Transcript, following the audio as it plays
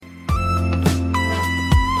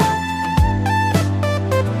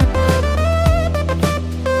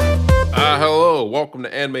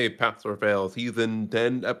welcome to Anime Paths or Fail, Season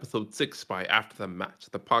 10, Episode 6 by After the Match,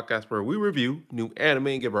 the podcast where we review new anime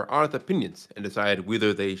and give our honest opinions and decide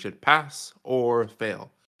whether they should pass or fail.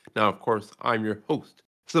 Now, of course, I'm your host,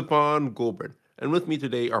 Stefan Goldberg, and with me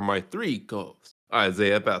today are my three co-hosts,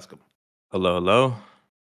 Isaiah Bascom. Hello, hello.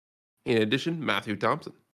 In addition, Matthew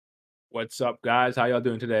Thompson. What's up, guys? How y'all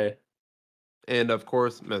doing today? And, of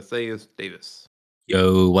course, Messias Davis.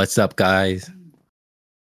 Yo, what's up, guys?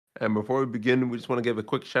 And before we begin, we just want to give a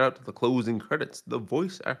quick shout out to the closing credits, the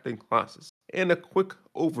voice acting classes, and a quick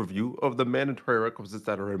overview of the mandatory requisites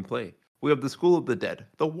that are in play. We have the School of the Dead,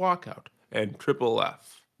 the Walkout, and Triple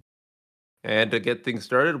F. And to get things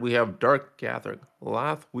started, we have Dark Gathering.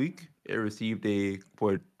 Last week, it received a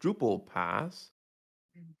quadruple pass.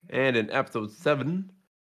 And in episode 7,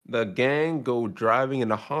 the gang go driving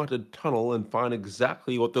in a haunted tunnel and find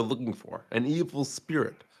exactly what they're looking for, an evil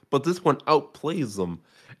spirit. But this one outplays them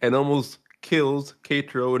and almost kills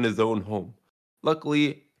Keitaro in his own home.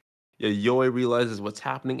 Luckily, Yayoi realizes what's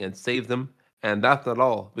happening and saves them, and that's not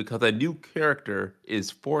all, because a new character is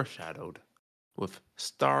foreshadowed with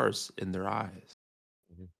stars in their eyes.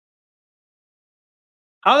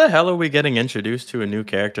 How the hell are we getting introduced to a new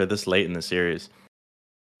character this late in the series?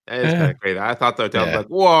 And it's kind of crazy. I thought that I was like,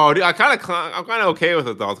 whoa, dude, I'm kind of okay with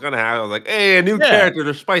it though. I was kind of happy. I was like, hey, a new character,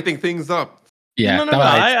 they're spicing things up. Yeah, no,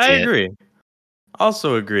 I agree.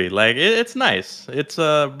 Also agree. Like it's nice. It's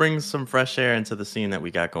brings some fresh air into the scene that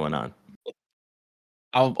we got going on.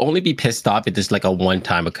 I'll only be pissed off if it's like a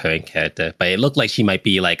one-time occurring character, but it looked like she might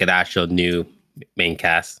be like an actual new main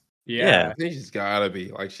cast. Yeah. I think she's gotta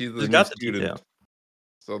be like she's the new student.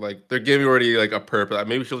 So like they're giving already like a purpose. Like,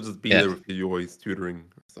 maybe she'll just be there with Yoi's tutoring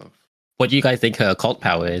stuff. What do you guys think her occult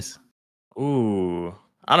power is? Ooh,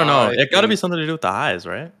 I don't know. It got to be something to do with the eyes,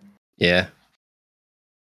 right? Yeah.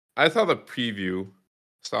 I saw the preview,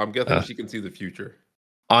 so I'm guessing she can see the future.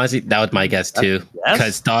 Honestly, that was my guess too,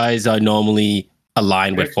 because stars are normally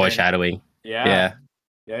aligned with foreshadowing. Yeah.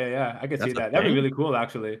 I could see that. That'd be really cool,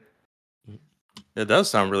 actually. It does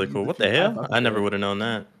sound really cool. What the hell? I never would have known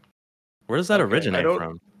that. Where does that originate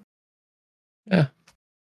from? Yeah.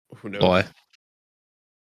 Who knows? Boy.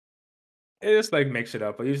 It just like makes it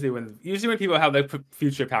up. But usually when people have like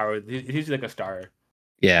future power, it's usually like a star.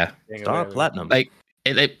 Yeah. Star platinum. Like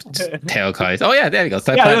tarot cards. Oh yeah, there you go.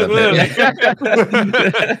 Star platinum.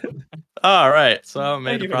 All right. So I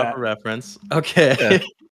made a proper reference. Okay.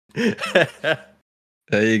 Yeah.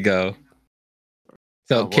 There you go.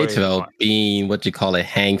 So Keitaro being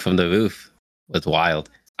hang from the roof was wild.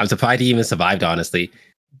 I'm surprised he even survived, honestly.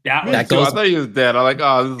 I thought he was dead. I'm like,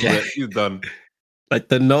 oh, this is it. He's done. Like,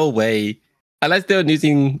 there's no way. Unless they're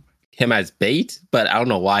using him as bait, but I don't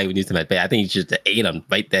know why we use him as bait. I think he should ate him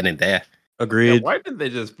right then and there. Agreed. Yeah, why didn't they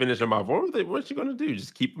just finish him off? What's she going to do?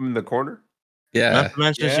 Just keep him in the corner? Yeah. Not to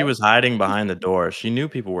mention she was hiding behind the door. She knew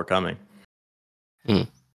people were coming.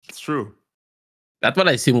 It's true. That's what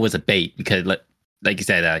I assumed was a bait, because like you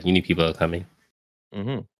said, you knew people were coming.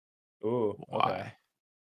 Mm-hmm. Ooh, why?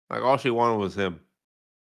 Like, all she wanted was him.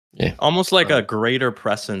 Yeah. Almost like a greater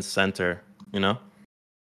presence center, you know?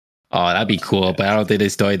 Oh, that'd be cool, but I don't think they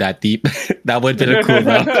story that deep. That would have been a cool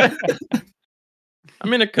run. I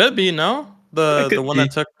mean, it could be, no? The one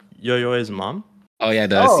that took Yoyoi's mom? Oh, yeah,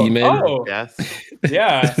 the seaman. Oh, yes.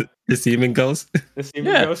 Yeah. The seaman ghost. The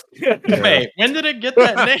seaman ghost. Wait, when did it get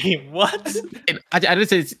that name? What? I just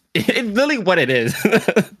say it's really what it is.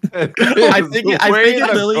 I think it's really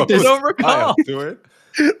I don't recall.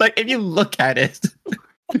 Like, if you look at it,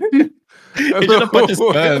 it's just a bunch of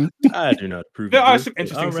sperm. I do not prove there are some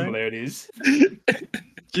interesting similarities.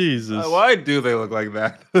 Jesus. Why do they look like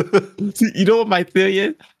that? You know what my theory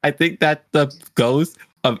is? I think that the ghost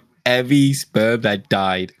of every sperm that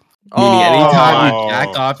died. Meaning anytime you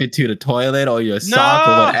jack off into the toilet or your sock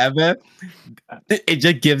or whatever, it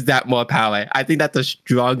just gives that more power. I think that's the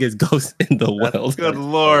strongest ghost in the world. Good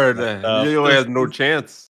lord. Yayoi has no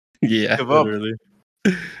chance. Yeah. Give up. Literally.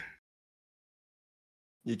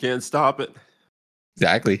 You can't stop it.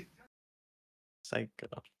 Exactly. Psycho.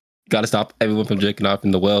 Gotta stop everyone from jerking off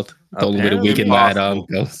in the world. The only way to weaken that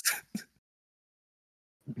ghost.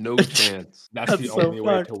 No chance. That's the only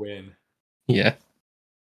way to win. Yeah.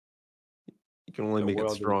 You can only make it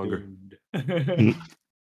stronger. No,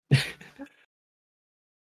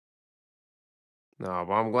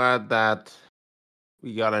 but I'm glad that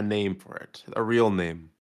we got a name for it. A real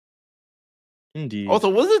name. Indeed. Also,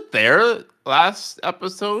 was it there last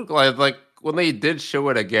episode? Like when they did show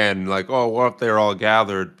it again, like, oh, what if they're all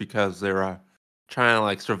gathered because they're trying to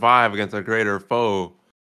like survive against a greater foe,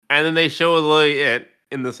 and then they show it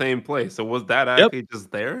in the same place. So was that actually just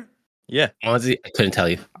there? Yeah. Honestly, I couldn't tell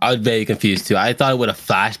you. I was very confused too. I thought it would a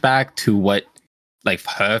flashback to what, like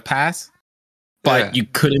her past, but Yeah. you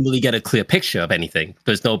couldn't really get a clear picture of anything.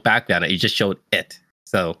 There's no background. You just showed it.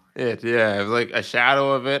 So It was like a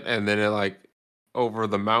shadow of it, and then it like over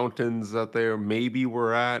the mountains that they maybe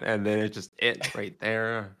were at, and then it just right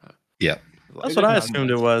there. yeah, That's what I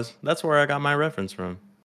assumed it was. That's where I got my reference from.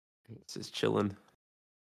 It's just chilling.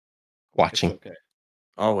 watching. Okay.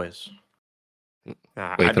 Always. Wait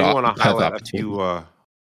I for do the want to have the highlight a opportunity. few. What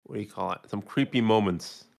do you call it? Some creepy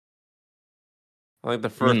moments. I think the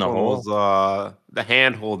You first mean the one hole? was the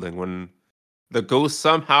hand holding when the ghost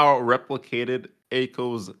somehow replicated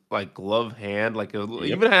Aiko's like glove hand, like it Yep.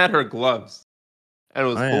 even had her gloves, and it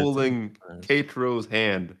was Oh, yeah, holding nice. Keiichiro's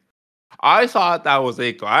hand. I thought that was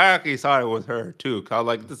Aiko. I actually thought it was her too. 'Cause I was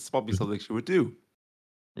like, this is probably something she would do,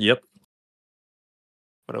 Yep.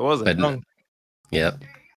 but it wasn't. But No, no. Yeah,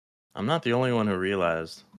 I'm not the only one who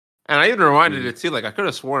realized. And I even reminded it too. Like I could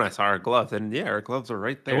have sworn I saw her gloves, and yeah, her gloves are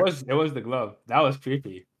right there. It was the glove. That was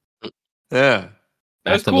creepy. Yeah.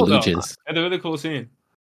 That's that's the cool though. illusions. That's a really cool scene.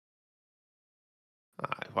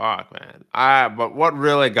 Fuck, man. But what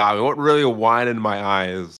really got me, what really widened my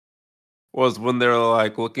eyes, was when they're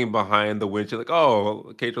like looking behind the windshield, like,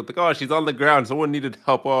 oh, Keiichiro's like, oh, she's on the ground. Someone needed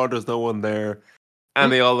help. Oh, there's no one there.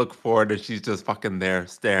 And they all look forward, and she's just fucking there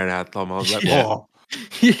staring at them. I was like, Yeah. oh,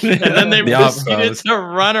 And then they The proceeded Outpost. to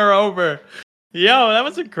run her over. Yo, that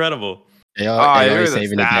was incredible. They oh, are you're the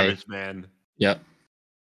saving the day. savage, man. Yep.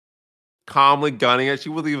 Calmly gunning it. She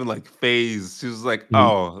wasn't even like phased. She was like,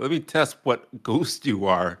 oh, let me test what ghost you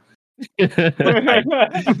are. So Do you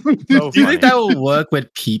funny. think that will work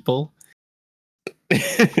with people?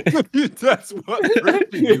 That's what person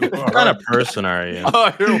you What are. kind of person are you?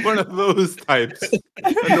 Oh, you're one of those types.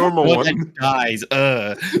 A normal Well, one. that guys,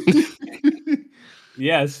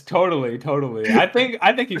 Yes, totally. I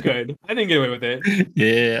think you could. I think get away with it.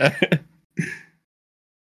 yeah.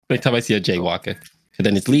 Next time I see a jaywalker, and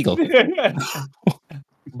then it's legal.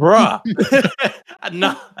 Bruh.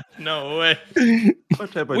 No way.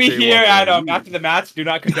 What type of We here jaywalker at are you? after the match do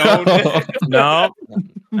not condone No.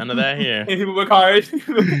 None of that here. people work hard.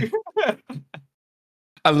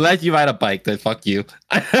 Unless you ride a bike, then fuck you.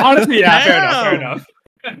 Honestly, yeah, fair Damn. enough.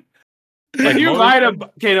 Like If you motor- ride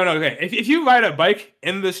okay. If you ride a bike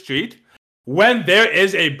in the street when there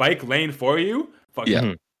is a bike lane for you, fuck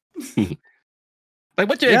Yeah. Mhm. Like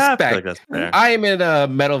what you Yeah, I feel expect? like that's fair. I am in a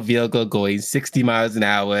metal vehicle going 60 miles an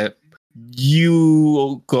hour.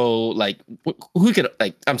 You go like who could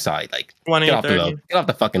like? I'm sorry, like 20, get off the 30. road. Get off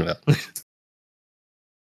the fucking road.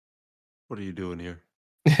 What are you doing here?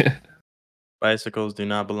 Bicycles do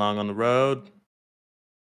not belong on the road.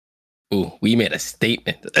 Ooh, we made a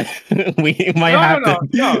statement. We might have to.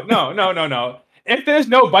 No. If there's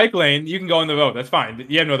no bike lane, you can go on the road. That's fine.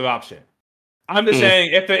 You have no other option. I'm just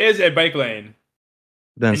saying, if there is a bike lane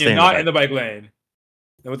Then and stay you're in not the in the bike lane,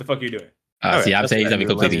 then what the fuck are you doing? Alright, See, I'm that's saying fair. something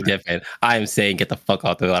You're completely right. different. I am saying get the fuck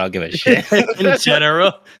off the road. I don't give a shit. in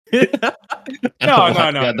general. I No, don't no, want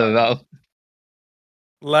to no, be on the road.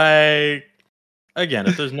 Like, again,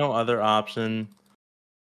 if there's no other option,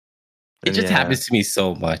 It then just yeah. happens to me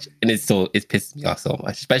so much, and it pisses me off so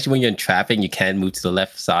much. Especially when you're in traffic, and you can't move to the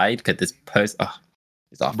left side because this person,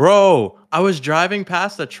 it's off. Bro, I was driving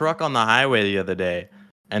past a truck on the highway the other day,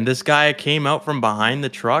 and this guy came out from behind the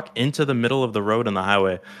truck into the middle of the road on the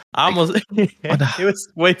highway. I almost, it was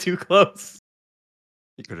way too close.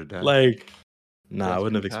 You could have done. Like, nah, I That's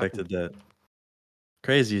wouldn't have what expected that.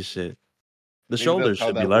 Crazy as shit. The Maybe shoulders that's how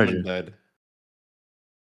should be that woman larger. died.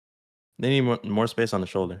 They need more space on the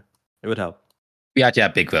shoulder. It would help. We actually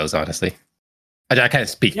have big roads, honestly. I can't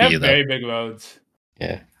speak You for have you though. very big roads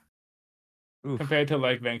Yeah, compared to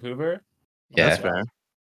like Vancouver. yeah, That's fair.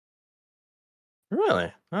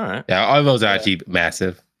 Really? All right. yeah. Our roads are Yeah. actually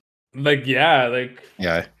massive. Like yeah, like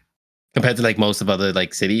Yeah, compared to like most of other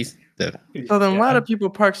like cities. So then why yeah. do people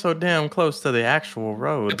park so damn close to the actual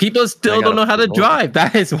road? People still gotta don't know how to pull over. drive.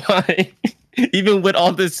 That is why. Even with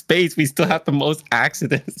all this space, we still have the most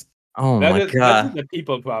accidents. Oh my That's god. the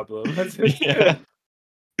people problem. Yeah.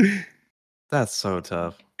 That's so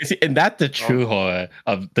tough. You see, and that's the true horror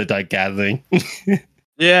of the Dark Gathering.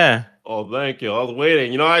 Yeah. Oh, thank you. I was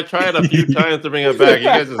waiting. You know, I tried a few times to bring it back. You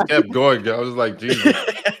guys just kept going. I was just like, Jesus.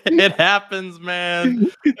 It happens, man.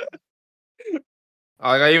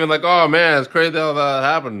 Like, I even like, oh man, it's crazy how that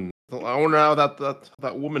happened. I wonder how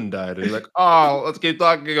that woman died. And he's like, oh, let's keep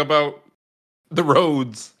talking about the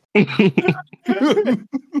roads.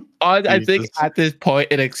 I think Jesus. at this point,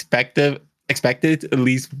 it expected at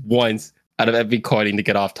least once out of every recording to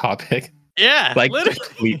get off topic. Yeah. Like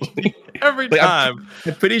literally completely. every Like, time.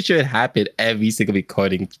 I'm pretty sure it happened every single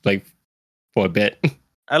recording, like for a bit.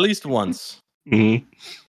 At least once. Mhm.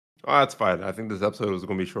 Oh, that's fine. I think this episode was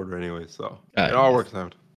going to be shorter anyway, so Ah, it all yes. works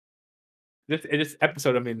out. This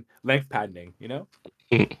episode, I mean, length padding, you know?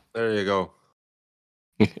 There you go.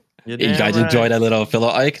 You're You damn guys right. enjoyed that little filler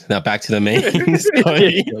Ike. Now back to the main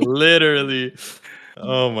story. Literally.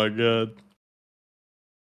 Oh my god.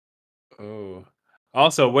 Oh.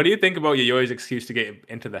 Also, what do you think about Yayoi's excuse to get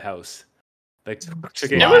into the house? Like, to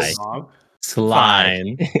get Sly. his mom?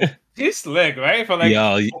 Slide. Fine. He's slick, right? For like, Yo,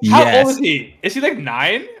 how yes. old is he? Is he like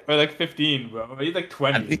 9 or like 15, bro? Or he's like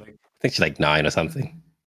 20. I think- Like, I think she's like 9 or something.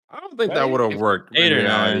 I don't think that Right? would have worked. 8 in or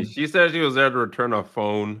reality. 9. She said she was there to return a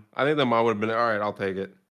phone. I think the mom would have been all right. I'll take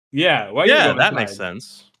it. yeah, why you Yeah, going that makes inside?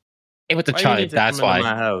 sense. It was a Why you chime. need to That's come into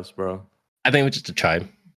why. my house, bro. I think it was just a chime.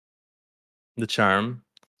 The charm.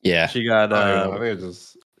 Yeah. She got I don't know. I think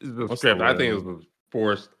it's the what's the script. I think it word? was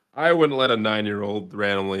forced. I wouldn't let a 9-year-old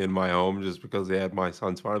randomly in my home just because they had my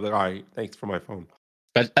son's phone. I'd be like, all right, thanks for my phone.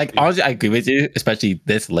 But like Yeah. honestly, I agree with you, especially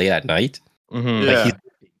this late at night. Mhm. Yeah.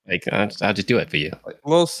 Like I'll just do it for you. a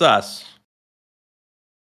little sus.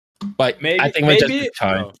 But Maybe, I think it was maybe, just a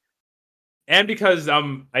chime. oh. And because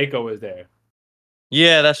Aiko was there.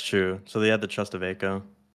 Yeah, that's true. So they had the trust of Aiko.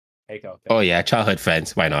 Aiko. Oh yeah, childhood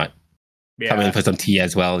friends. Why not? Come in yeah. for some tea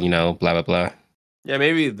as well. You know, blah blah blah. Yeah,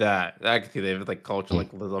 maybe that. I could see they have like culture, like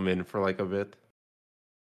let them in for like a bit.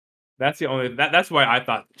 That's the only. That's why I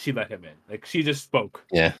thought she let him in. Like she just spoke.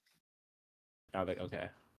 Yeah. I was like, okay,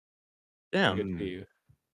 Damn. good for you.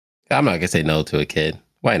 I'm not gonna say no to a kid.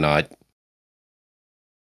 Why not?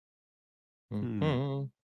 Mhm.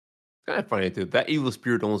 It's kind of funny too. That evil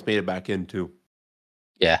spirit almost made it back in too.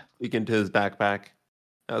 Yeah. Leak into his backpack.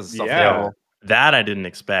 That was a stuffed Yeah. animal. That I didn't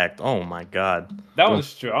expect. Oh my god. That was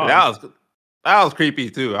strong. That was creepy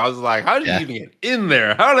too. I was like, how did Yeah. you even get in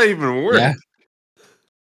there? How did that even work? Yeah.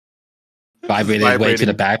 Vibrated his way to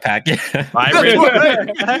the backpack. That's Vibrated. what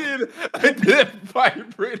I did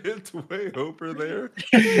vibrate its way over there.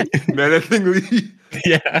 Menacingly.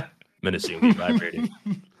 yeah. Menacingly vibrating.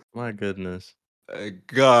 My goodness.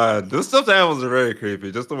 God, those stuffed animals are very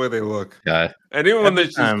creepy, just the way they look. Yeah. And even when Every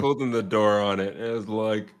she's time. closing the door on it, it's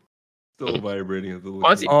like still vibrating as it looks.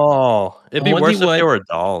 Honestly, Oh, it'd be Wonder worse if what- they were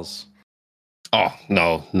dolls. Oh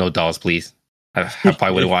no dolls, please. I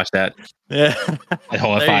probably wouldn't watch that. Yeah. I'd There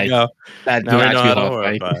horrify. you go. That Now would we know actually how to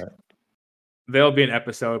horrify. horrify it. There'll be an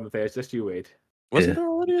episode, Matthias. Just you wait. Wasn't Yeah. there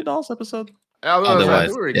already a dolls episode? Yeah, Oh, there I was.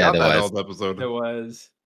 think we already Yeah, got there that was. old episode. There was.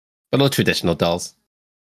 A little traditional dolls.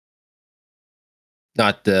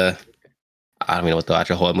 Not the I don't even know what the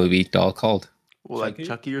actual horror movie doll called. Well, like Chucky?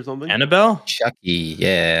 Chucky or something. Annabelle? Chucky,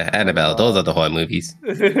 yeah, Annabelle. Those are the horror movies.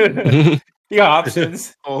 You got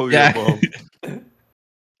options. Oh Yeah. yeah, well,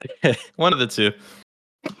 One of the two.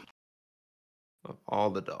 of all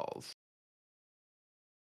the dolls.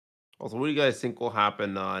 Also, what do you guys think will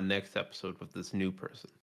happen next episode with this new person?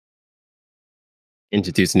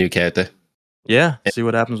 Introduce a new character. Yeah. See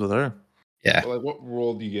what happens with her. Yeah, Like, what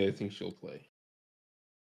role do you guys think she'll play?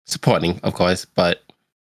 supporting, of course, but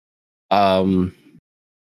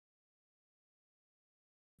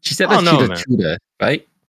she said I don't that she's know, a man. tutor, right?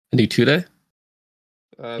 A new tutor?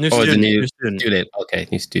 New Oh, it's a student. new New student. Student. Okay,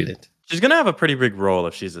 new student. She's gonna have a pretty big role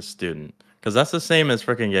if she's a student, because that's the same as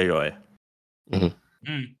freaking Yayoi. Mhm.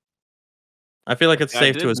 Mm. I feel like it's Yeah, I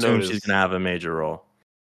safe to did assume she's notice- gonna have a major role.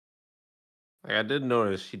 Like, I did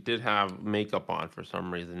notice she did have makeup on for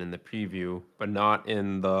some reason in the preview, but not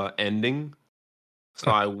in the ending.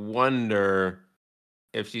 So I wonder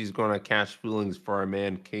if she's going to catch feelings for our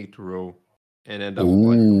man Keitaro and end up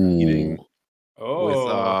like meeting Ooh. Oh.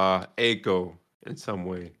 with Aiko in some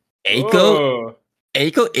way. Aiko, Oh.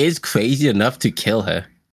 Aiko is crazy enough to kill her.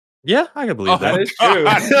 Yeah, I can believe That that.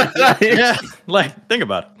 is true. Yeah, like think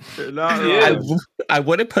about it. Not Yeah. wrong. I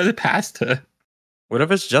wouldn't put it past her. What if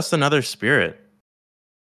it's just another spirit?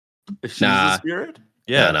 Is she Nah. the spirit?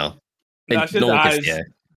 Yeah, No. No, And it's just no one gets eyes.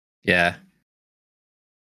 scared. Yeah.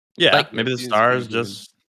 yeah. Like- Maybe the Seems star is pretty good.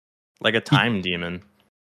 just like a time demon.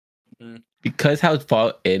 Because how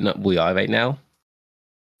far in we are right now,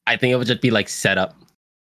 I think it would just be like set up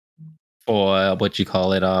for what you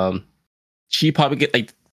call it. She probably get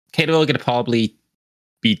like Kato gonna probably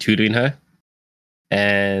be tutoring her,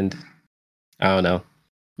 and I don't know.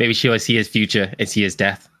 Maybe she will see his future and see his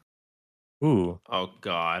death. Ooh, Oh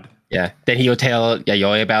God. Yeah. Then he'll tell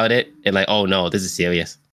Yayoi about it and like, oh no, this is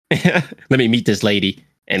serious. Let me meet this lady,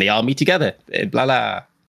 and they all meet together. And blah blah. I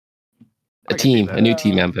A can see team, that. a new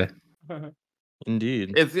team member.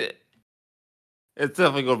 indeed. It's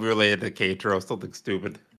definitely going to be related to Keitaro. Something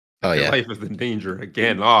stupid. Oh Your yeah. life is in danger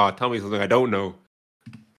again. Oh, tell me something I don't know.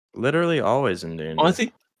 Literally always in danger.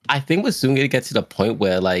 Honestly, I think we're soon gonna get to the point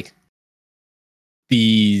where like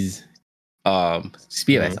these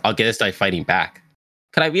spirits are gonna start fighting back.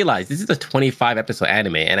 Cause I realize this is a 25 episode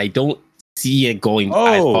anime, and I don't see it going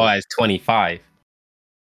as far as 25.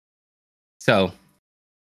 So,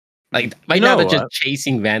 like right now, they're just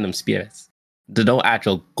chasing random spirits. There's no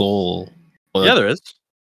actual goal. Yeah, there is.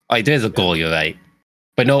 Like there's a goal, you're right,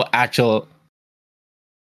 but no actual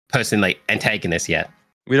person like antagonist yet.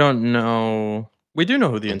 We don't know. We do know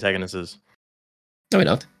who the antagonist is. No, we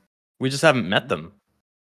don't. We just haven't met them.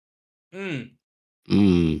 We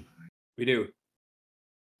Mm. do.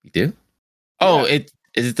 You do? Oh, is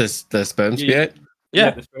it the sperm spirit?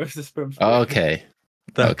 Yeah. The sperm spirit. Okay.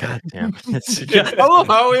 Okay. God damn it. I love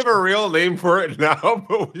how we have a real name for it now,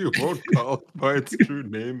 but we won't call it by its true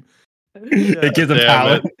name. It gives them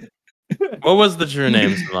Damn power. What was the true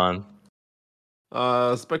name, Savon?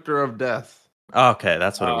 Spectre of Death. Okay,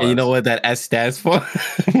 that's what it was. And you know what that S stands for?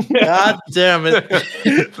 God damn it.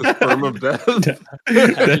 The sperm of death.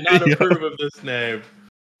 I do not approve of this name.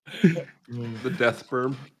 The death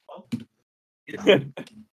sperm.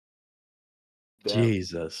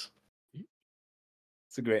 Jesus.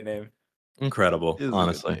 It's a great name. Incredible, Is a good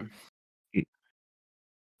honestly. name.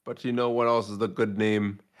 But you know what else is the good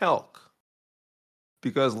name? Helk.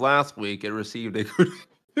 Because last week it received a good.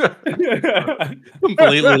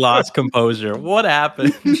 Completely lost composure. What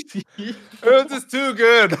happened? It was just too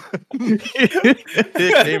good.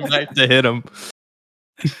 It came back to hit him.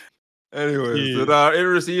 Anyways, it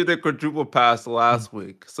received a quadruple pass last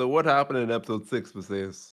week. So what happened in episode 6,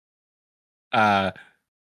 Macias?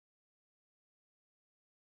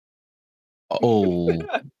 Oh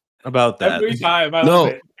About that. Every time. I No. love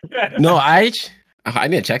it. no, I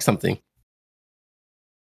need to check something.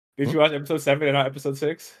 Did you watch episode 7 and not episode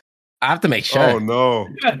 6? I have to make sure. Oh no.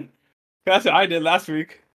 That's what I did last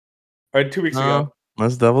week. Or 2 weeks ago.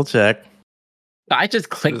 Let's double check. I just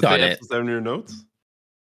clicked Does it on say it. episode 7 in your notes?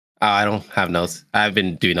 Oh, I don't have notes. I haven't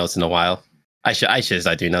been doing notes in a while. I should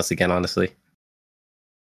start doing notes again, honestly.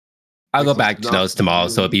 I'll go back to notes tomorrow,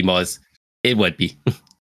 so it'd be more. It would be.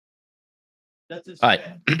 All right.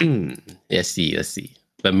 let's see.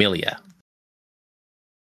 Vermilia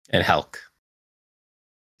and Helk.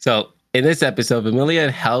 So in this episode, Vermilia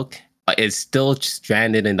and Helk is still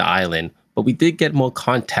stranded in the island, but we did get more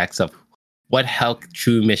context of what Helk's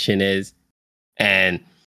true mission is and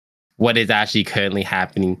what is actually currently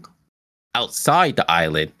happening outside the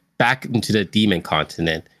island, back into the demon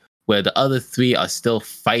continent, where the other three are still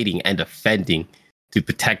fighting and defending to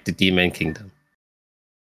protect the demon kingdom.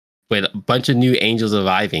 With a bunch of new angels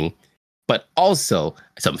arriving, but also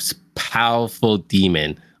some powerful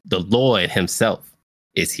demon, the Lord himself,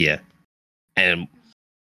 is here. And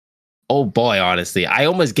oh boy, honestly, I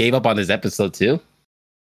almost gave up on this episode too.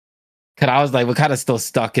 Cause I was like, we're kind of still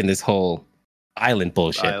stuck in this whole island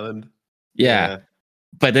bullshit. Island. Yeah.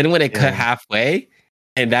 But then when it cut halfway,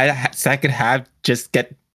 and that second half just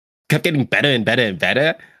kept getting better and better and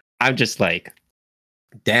better, I'm just like,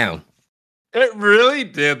 damn. It really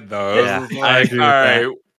did, though. Yeah, It was I like, agree with all that.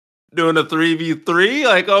 right, doing a 3v3.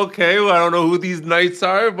 Like, okay, well, I don't know who these knights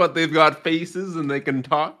are, but they've got faces and they can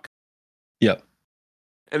talk. Yep.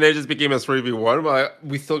 And it just became a 3v1, but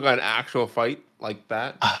we still got an actual fight like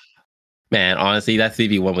that. Man, honestly, that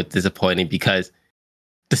 3v1 was disappointing because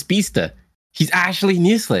the speedster, he's actually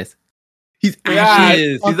useless. He's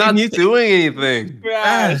actually He's not doing anything.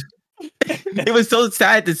 Yeah. It was so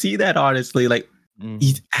sad to see that, honestly. Like,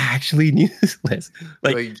 he's actually useless.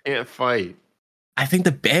 Like, You can't fight. I think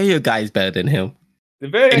the barrier guy is better than him. The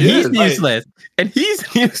And He he's is. useless. And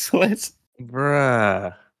he's useless.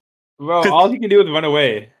 Bruh. Bro, all he can do is run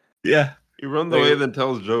away. Yeah. He runs away, then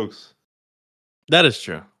tells jokes. That is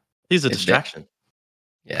true. He's a It's distraction.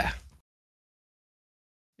 Yeah.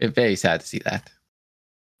 It's very sad to see that.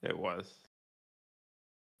 It was.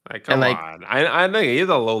 Like, come like- on. I think he's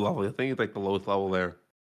a low level. I think he's like the lowest level there.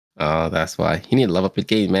 Oh, that's why. You need to level up the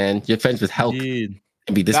game, man. You're friends with Helk. Indeed.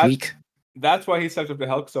 Maybe this That's- week. That's why he sucks up to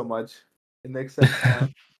Hulk so much. It makes sense now.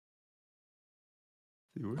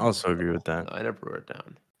 I also agree with that. I never wrote it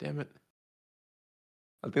down. Damn it.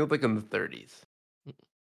 I think it's like in the 30s.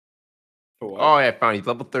 For what? Oh, yeah, I found it. He's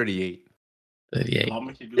level 38.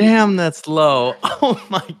 38. Damn, that's low. Oh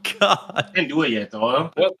my god. Didn't do it yet,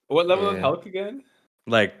 though. What level is Yeah. Hulk again?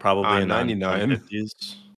 Like probably in 99.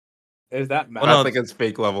 50s. Is that math? Well, no, I think it's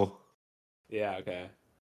fake level. Yeah, okay.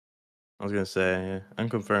 I was gonna say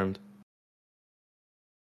unconfirmed.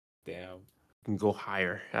 Damn. Can go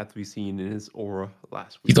higher. Had to be seen in his aura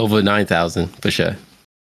last week. He's over 9,000 for sure.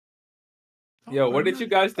 Yo, what did you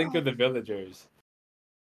guys think of the villagers?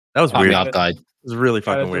 That was Caught me weird. off It guard. was really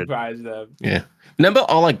Try to fucking weird. surprise them. Yeah. Remember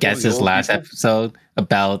all our guesses old last people? episode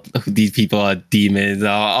about these people are demons?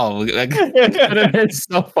 Like, it would have been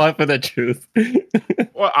so fun for the truth.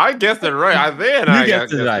 Well, I guessed it right. I think You I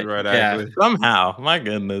guessed it guessed right. Yeah. actually. Somehow, my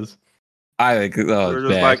goodness. I like, oh, We're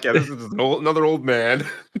just bad. like, yeah, this is just another old man.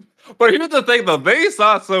 But here's the thing, though. They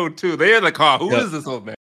saw so too. They had a call. Who is Yep. this old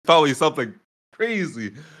man? Probably something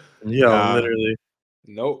crazy. Yo, Nah. literally.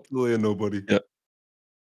 Nope. Really nobody. Yep.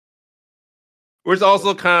 Which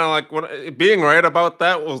also kind of like when being right about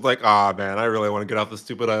that was like, ah, man, I really want to get off this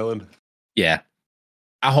stupid island. Yeah.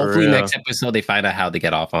 Hopefully real. next episode they find out how to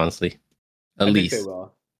get off, honestly. At I least. think they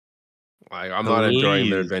will. Like, I'm not enjoying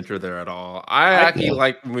their Please. adventure there at all. I actually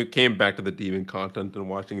like when we came back to the demon content and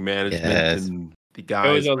watching management Yes. and the It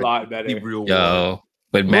guys. was a like, lot the better. real world. Yo,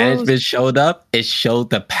 when What management was- showed up, it showed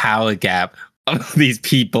the power gap of these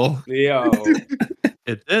people. Yo.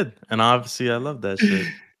 It did. And obviously, I love that shit.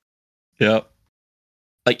 Yep.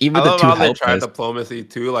 Like even I the love two how they tried helpers. diplomacy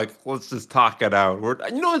too. Like, let's just talk it out.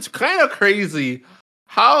 It's kind of crazy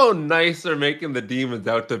how nice they're making the demons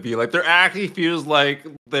out to be. Like, they're actually feels like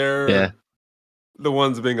they're Yeah. the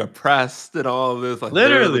ones being oppressed and all of this. Like,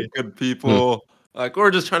 Literally. they're the good people. Like,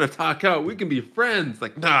 we're just trying to talk out. We can be friends.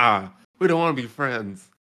 Like, nah, we don't want to be friends.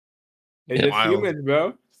 They're Yeah. just Wild. humans,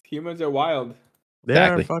 bro. Humans are wild. They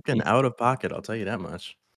Exactly. are fucking out of pocket, I'll tell you that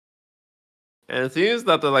much. And it seems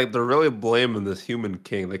that they're really blaming this human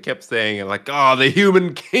king. They kept saying it like, oh, the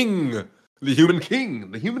human king. The human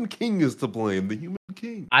king. The human king is to blame. The human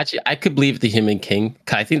king. Actually, I could believe the Human King.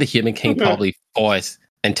 'Cause I think the Human King probably forced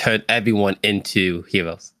and turned everyone into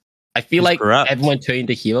heroes. I feel He's like corrupt. everyone turning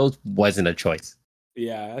into heroes wasn't a choice.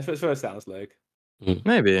 Yeah, that's what it sounds like.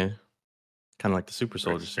 Maybe. Kind of like the super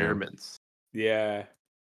soldier serum. Experiments. Yeah.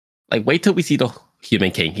 Like, wait till we see the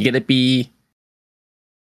Human King. He's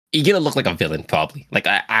gonna look like a villain, probably. Like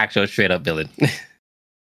an actual straight up villain.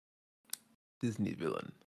 Disney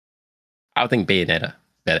villain. I would think Bayonetta,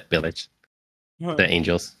 that village, the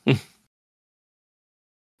angels.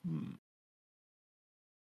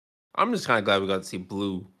 I'm just kind of glad we got to see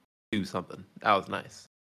Blue do something. That was nice.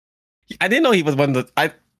 I didn't know he was one of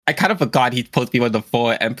the. I kind of forgot he's supposed to be one of the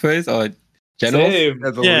 4 emperors or generals. Same.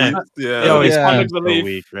 As a Yeah. lead, yeah. He always Yeah. comes for Belief. a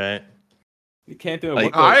week, right? You can't do it.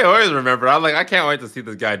 Like, I always remember. I'm like, I can't wait to see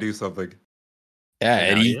this guy do something. Yeah,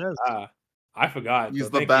 and he, is. I forgot. He's so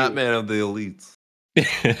the thank you. Batman of the elites.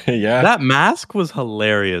 yeah. That mask was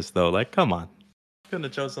hilarious, though. Like, come on. Couldn't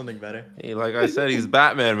have chose something better. Hey, like I said, he's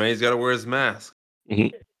Batman, man. He's got to wear his mask.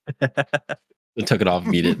 They took it off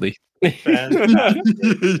immediately.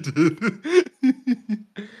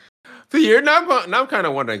 So you're now I'm kind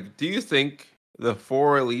of wondering, do you think the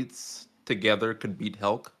 4 elites together could beat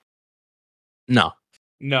Hulk? No.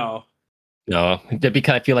 No. No,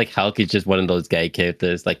 because I feel like Hulk is just one of those gay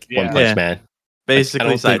characters, like Yeah. One Punch Yeah. Man. I Basically, don't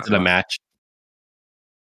think it's Cyclops. a match.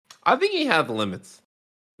 I think he has limits.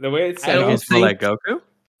 The way it's I set don't up. He's for like Goku?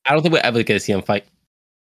 I don't think we're ever gonna see him fight.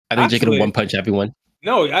 I think Jake Actually- can one punch everyone.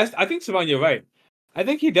 No, I think Savan, you're right. I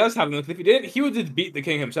think he does have limits. If he didn't, he would just beat the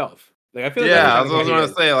king himself. Like I feel like Yeah, that's I was kind of going what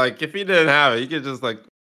to say, like, if he didn't have it, he could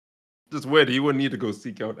just win. He wouldn't need to go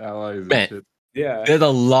seek out allies and Man. shit. he is. Yeah. There's a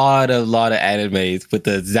lot of animes with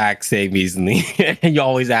the exact same reasoning, and you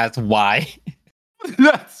always ask why.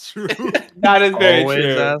 That's true. That is very Always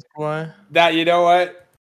true. ask why. That you know what?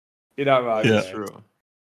 You're not wrong. Yeah. That's there. true.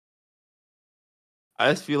 I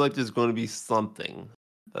just feel like there's going to be something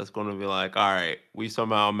that's going to be like, all right, we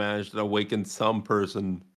somehow managed to awaken some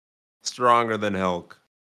person stronger than Hulk.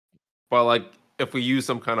 But like, if we use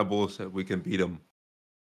some kind of bullshit, we can beat him.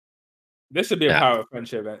 This would be a Yeah. power of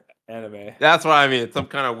friendship anime. That's what I mean. Some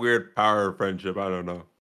kind of weird power of friendship. I don't know.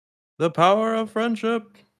 The power of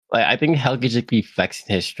friendship. Like I think Hulk is just be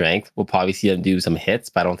flexing his strength. We'll probably see him do some hits,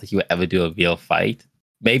 but I don't think he would ever do a real fight.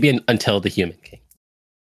 Maybe until the Human King.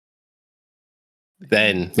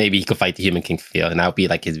 Then maybe he could fight the Human King for real, and that would be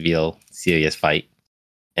like his real serious fight,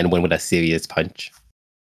 and win with a serious punch.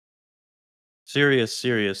 Serious.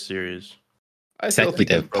 I still Technically, think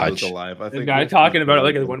his they're brother's punch. alive. I The think guy most talking people about it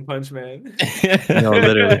like know it's him. One Punch Man. No,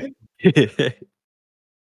 literally.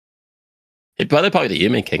 His brother probably the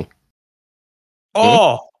Human King.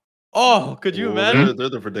 Oh, could you Well, imagine? They're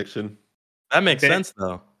the prediction. That makes They- sense,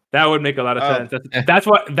 though. That would make a lot of Oh. sense.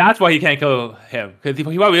 That's why he can't kill him because he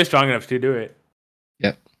probably is strong enough to do it.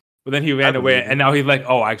 Yep. But then he ran away, believe it. and now he's like,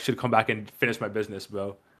 "Oh, I should come back and finish my business,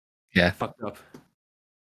 bro." Yeah. Fucked up.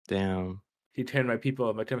 Damn. He turned my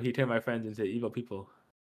people. He turned my friends into evil people.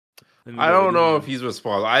 And I don't know if he's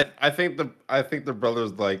responsible. I think the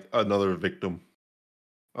brother's like another victim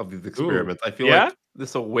of these experiments. I feel Yeah? like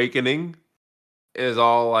this awakening is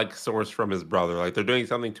all like sourced from his brother. Like they're doing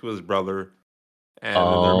something to his brother, and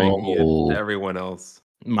then they're making it to everyone else.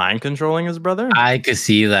 Mind controlling his brother? I could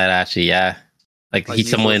see that actually. Yeah, like Like, he's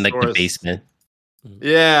he's somewhere the in like the source. basement.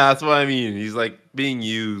 Yeah, that's what I mean. He's like being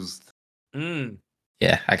used. Mm,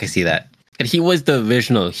 Yeah, I can see that. And he was the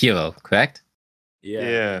original hero, correct?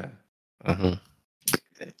 yeah. Uh-huh.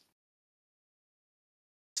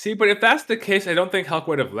 See, but if that's the case, I don't think Hulk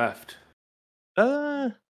would have left.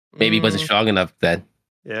 Maybe he wasn't strong enough then.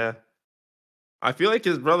 Yeah. I feel like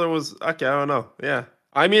his brother was okay. I don't know. Yeah.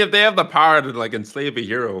 I mean, if they have the power to like enslave a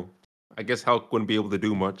hero, I guess Hulk wouldn't be able to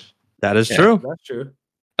do much. That is Yeah. true. That's true.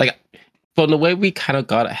 Like from the way we kind of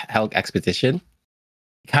got a Hulk exposition,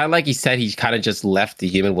 kind of like he said, he kind of just left the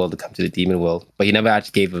human world to come to the demon world, but he never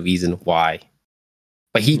actually gave a reason why.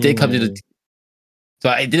 But he did come to the. So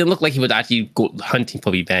it didn't look like he was actually go hunting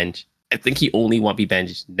for revenge. I think he only wants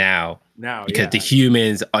revenge now Now, because yeah. the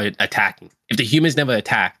humans are attacking. If the humans never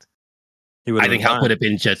attacked, He would I think Hulk would have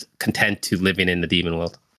been just content to living in the demon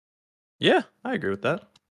world. Yeah, I agree with that.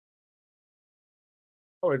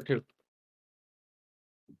 I would too.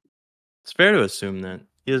 It's fair to assume that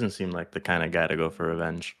he doesn't seem like the kind of guy to go for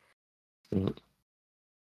revenge.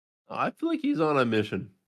 I feel like he's on a mission.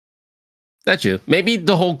 That's true. Maybe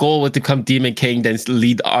the whole goal was to become Demon King, then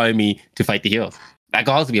lead the army to fight the heroes. That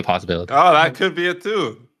could also be a possibility. Oh, that could be it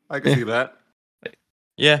too. I can see that.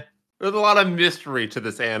 Yeah, There's a lot of mystery to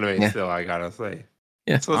this anime Yeah. still, I gotta say.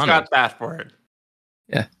 Yeah. So it's Honest. got that for it.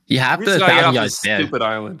 Yeah, you have We to just gotta get off value this us there. stupid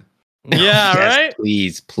island. yeah, Yes, right.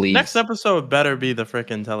 Please, please. Next episode better be the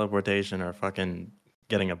freaking teleportation or fucking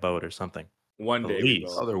getting a boat or something. One day. we Please.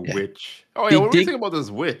 will. Other Yeah. witch. Oh They yeah, what do you dig- think about this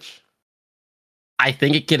witch? I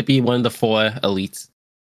think it could be one of the 4 elites.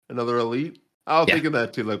 Another elite? I was Yeah. thinking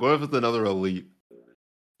that too. Like, what if it's another elite?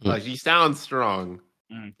 Mm. Like, she sounds strong.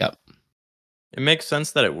 It makes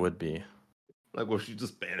sense that it would be. Like, well, she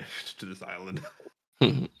just banished to this island.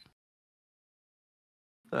 Mhm.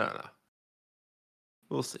 I don't know.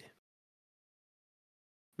 We'll see.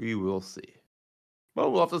 We will see.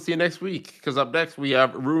 Well, we'll have to see next week, because up next we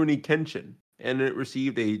have Rurouni Kenshin, and it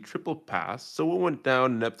received a triple pass, so what went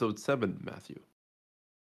down in episode 7, Matthew?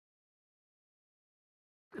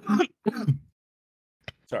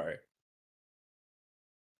 Sorry.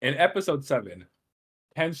 In episode 7,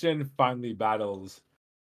 Kenshin finally battles.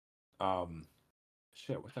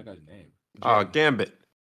 Shit, what's that guy's name? Gambit.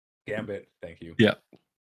 Gambit. Thank you. Yeah.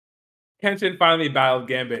 Kenshin finally battled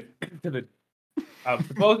Gambit to the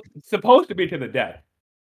supposed to be to the death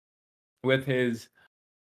with his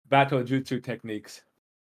battle jutsu techniques.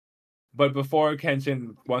 But before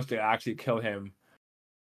Kenshin wants to actually kill him,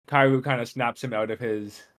 Kairu kind of snaps him out of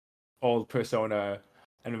his old persona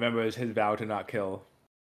and remembers his vow to not kill.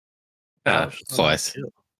 Of course.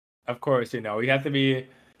 Of course, you know, he has to be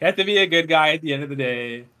a good guy at the end of the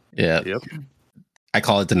day. Yeah. Yep. I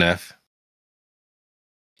call it the nerf.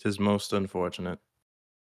 It is most unfortunate.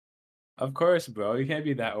 Of course, bro. You can't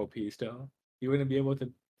be that OP still. You wouldn't be able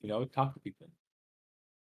to, talk to people.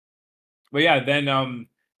 But yeah, then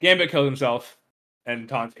Gambit kills himself and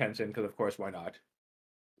taunts Kenshin because, of course, why not?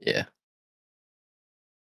 Yeah.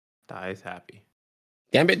 Dies happy.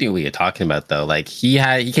 Gambit knew what you're talking about though. Like he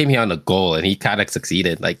came here on a goal and he kind of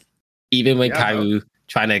succeeded. Like even when Yeah, Kairu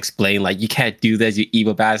trying to explain like you can't do this, you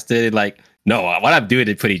evil bastard. Like no, what I'm doing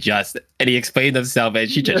is pretty just. And he explained himself and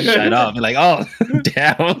she just shut up. Like oh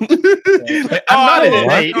damn. Like, I'm not an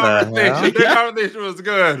What idiot. the hell? That conversation was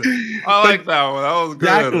good. I like that one. That was good.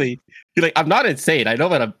 Exactly. You're like I'm not insane. I know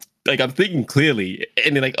what I'm like. I'm thinking clearly.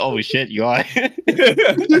 And you're like oh shit, you are.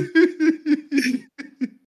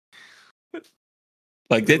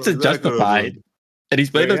 Like this is That good justified. one. And he's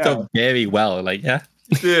played Yeah. himself very well. Like yeah.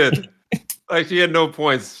 Did. Like, she had no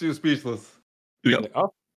points. She was speechless. Like,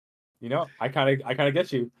 oh, I kind of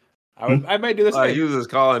get you. I might do the He same. uses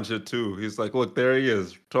Colin shit too. He's like, look, there he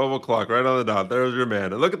is. 12 o'clock, right on the dot. There's your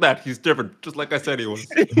man. And look at that. He's different, just like I said he was.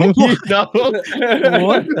 You know?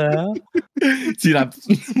 What the hell? See that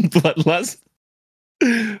bloodlust?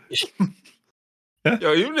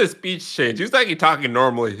 Yo, even his speech changed. He was actually talking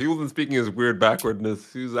normally. He wasn't speaking his weird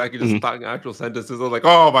backwardness. He was actually just talking actual sentences. I was like,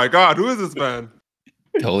 oh my god, who is this man?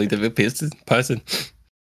 Totally different person.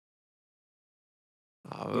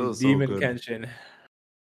 Oh, that was so Demon good. Kenshin.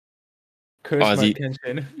 Curse Ozzy.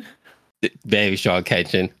 Kenshin. Very strong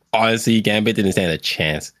Kenshin. Honestly, Gambit didn't stand a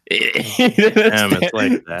chance. Damn, it's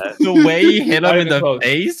like that. the way he hit him Not in even the close.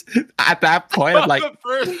 face at that point, I'm like, the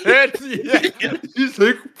first hit, yeah. He's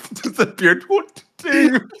like, disappeared. What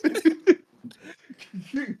ding?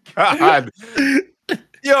 God.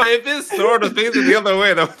 Yo, if his sword was facing the other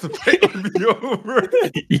way, that the fight would be over.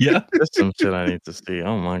 yeah. That's some shit I need to see.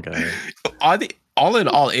 Oh my god. Ozzy, all in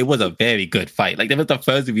all, it was a very good fight. Like, that was the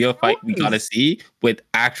first real fight we got to see with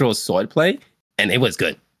actual swordplay, and it was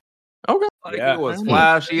good. Okay. Like, Yeah. it was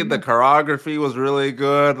flashy. The choreography was really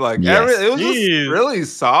good. Like Yes. it was just Jeez. really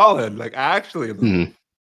solid. Like actually, Mhm.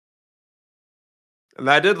 and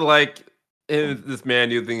I did like this man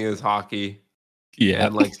using his hockey Yeah.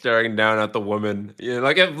 and like staring down at the woman. Yeah,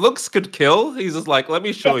 like if looks could kill, he's just like, let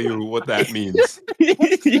me show you what that means.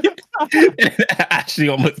 It actually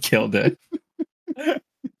almost killed her.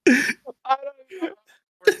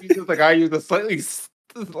 He's just like, I use a slightly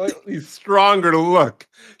stronger look.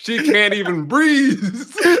 She can't even breathe.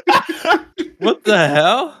 What the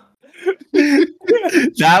hell?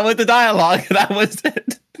 That was the dialogue. That was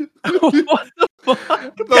it. What the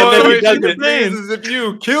fuck? The then only he way she does can it. breathe is if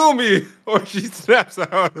you kill me, or she snaps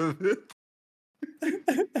out of it.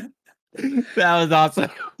 That was awesome.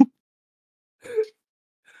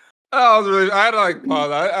 I had to like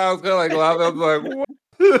pause. I was kind of like laughing. I was like, what?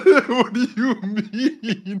 What do you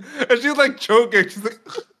mean? And she was like choking. She's like,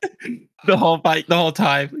 The whole fight, the whole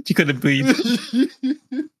time. She couldn't breathe.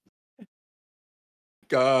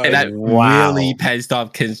 God. And that Wow. really pissed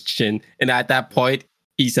off Kenshin. And at that point,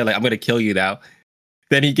 he said, like, I'm gonna kill you now.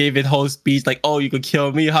 Then he gave his whole speech, like, oh, you could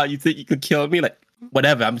kill me? How you think you could kill me? Like,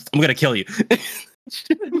 whatever, I'm gonna kill you.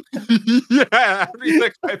 Yeah, he's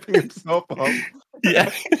like hyping himself up.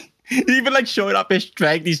 Yeah. He even like showing up his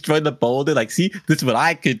strength. He's throwing the boulder. Like, see, this is what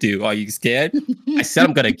I could do. Are you scared? I said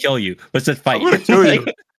I'm gonna kill you. Let's just fight. I'm gonna kill you.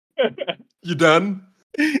 You done?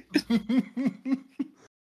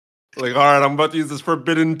 Like, all right, I'm about to use this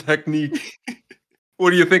forbidden technique.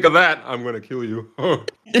 What do you think of that? I'm gonna kill you. Oh.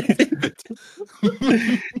 And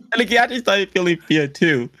like, he actually started feeling fear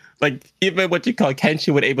too. Like, even what you call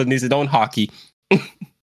Kenshin would able to use his own hockey.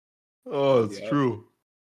 Oh, it's Yeah. true.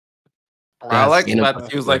 I That's like innovative.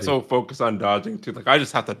 that he was like so focused on dodging too. Like, I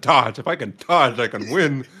just have to dodge. If I can dodge, I can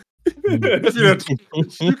win.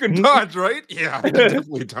 You can dodge, right? Yeah, I can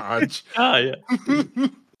definitely dodge. Ah, yeah.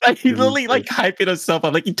 Like, he's literally like hyping himself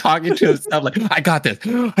up. Like, he's talking to himself. Like, I got this.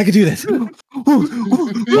 I can do this.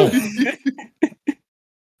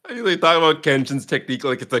 I usually talk about Kenshin's technique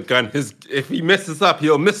like it's a gun. If he messes up,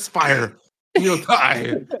 he'll misfire. He'll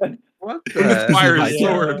die. What He'll misfire Yeah. his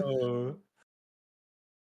sword.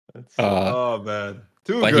 Uh, Oh man,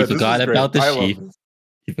 too but good. he This forgot is great. about the I love sheep. this.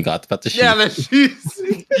 He forgot about the sheep. Yeah, the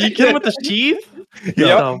sheath. You kill him with the sheath?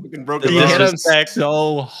 Yep. Um, Fucking broke the his He arm. hit him disrespect.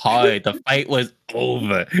 so hard. The fight was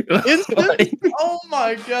over. Instant? Oh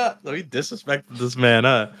my god. So he disrespected this man,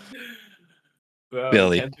 huh? Bro,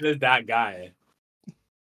 Billy. Kenshin is that guy.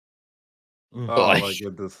 Oh my Like,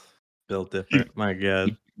 goodness. Built different. My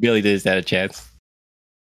god. Billy did stand a chance.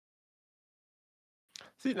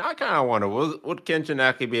 See, now I kind of wonder, would Kenshin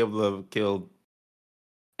actually be able to kill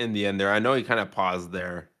in the end there? I know he kind of paused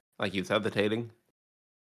there, like he was hesitating.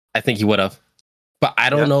 I think he would have. But I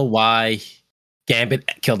don't Yeah. know why Gambit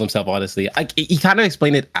killed himself, honestly. Like, he kind of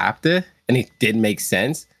explained it after, and it did make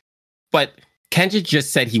sense. But Kenshin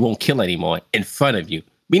just said he won't kill anymore in front of you,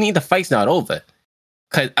 meaning the fight's not over.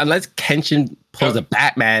 Because unless Kenshin pulls a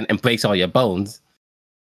Batman and breaks all your bones,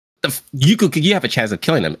 you have a chance of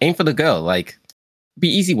killing him. Aim for the girl. Like, be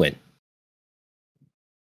easy win.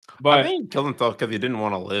 I But think he killed himself because he didn't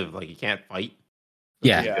want to live. Like he can't fight.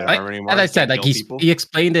 Yeah. Yeah. Like, as I said, like, he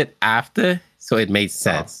explained it after, so it made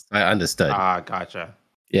sense. I understood. Ah, gotcha.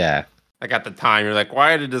 Yeah. Like at the time, you're like,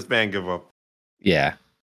 why did this man give up? Yeah.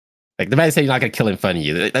 Like, the man said you're not going to kill in front of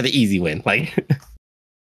you. That's an easy win. Like,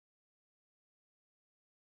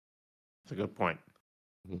 That's a good point.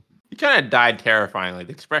 Mhm. He kind of died terrifying. Like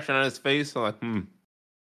the expression on his face, I'm like,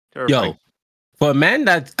 terrifying. yo, for a man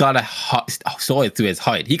that's got a sword through his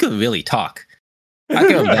heart, he could really talk. I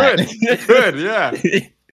give him that. Good, yeah.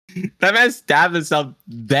 That man stabbed himself,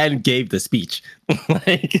 then gave the speech.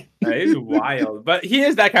 Like, yeah, he's wild. But he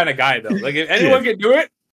is that kind of guy, though. Like, if anyone can do it,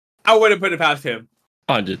 I wouldn't put it past him.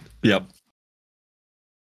 100. Yep.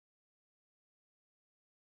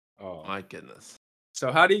 Oh. My goodness.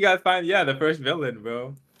 So how do you guys find, the first villain,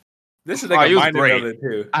 bro? This is Oh, like he a was minor great. villain,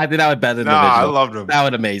 too. I think that was better than Nah, the I original. loved him. That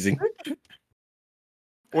was amazing.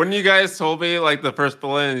 When you guys told me like the first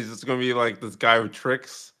villain is just gonna be like this guy with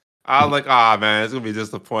tricks, I was like, ah man, it's gonna be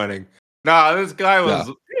disappointing. Nah, this guy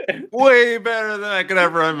was way better than I could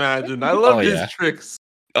ever imagine. I love his yeah. tricks.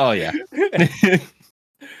 Oh, yeah.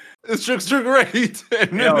 His tricks are great.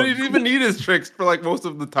 And Yo. he didn't even need his tricks for like most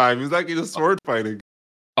of the time. He was like just sword fighting.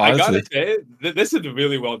 I Honestly. gotta say, this is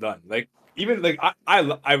really well done. Like, even like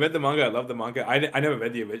I read the manga, I love the manga. I never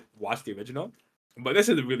watched the original, but this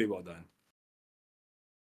is really well done.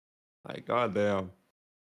 Like, goddamn.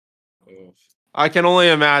 Oh. I can only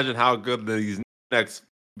imagine how good these next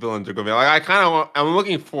villains are gonna be. Like, I'm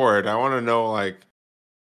looking forward. I want to know like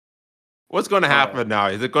what's going to happen now.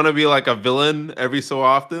 Is it going to be like a villain every so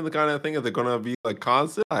often, the kind of thing? Is it going to be like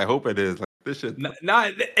constant? I hope it is. Like this shit.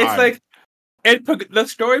 It's like the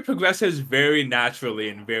story progresses very naturally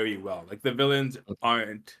and very well. Like the villains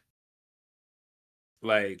aren't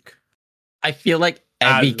like. I feel like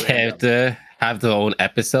every character have their own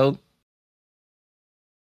episode.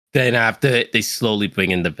 Then after they slowly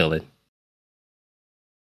bring in the villain.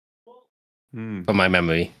 From my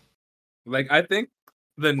memory. Like I think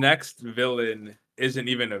the next villain isn't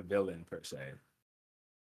even a villain per se.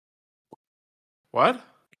 What?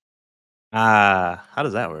 How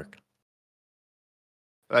does that work?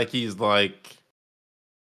 Like he's like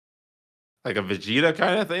a Vegeta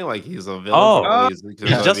kind of thing. Like he's a villain. Oh, he's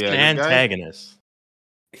just an antagonist.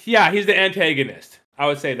 Yeah, he's the antagonist. I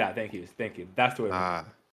would say that. Thank you. That's the way.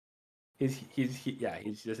 He's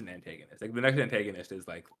just an antagonist. Like the next antagonist is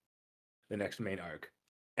like the next main arc,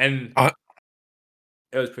 and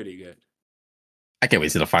it was pretty good. I can't wait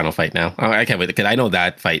to see the final fight now. I can't wait because I know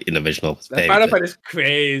that fight in the original. The final fight is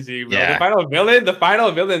crazy, bro. Yeah. The final villain,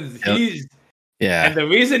 and the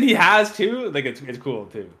reason he has too, like it's cool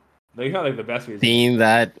too. Like not like the best reason. Seeing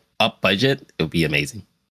that up budget, it would be amazing.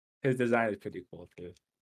 His design is pretty cool too.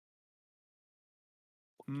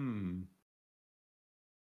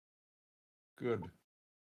 Good.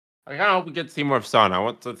 I kind of hope we get to see more of Sana. I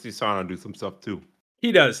want to see Sana do some stuff too.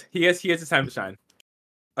 He does. He has his time to shine.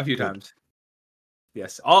 A few times.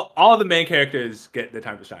 Yes. All the main characters get the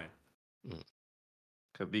time to shine.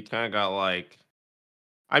 Cause he kind of got like,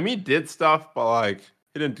 did stuff, but like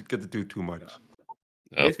he didn't get to do too much.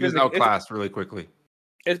 He was outclassed really quickly.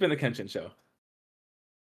 It's been a Kenshin show.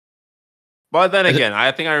 But then again,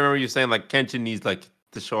 I think I remember you saying like Kenshin needs like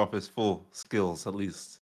to show off his full skills at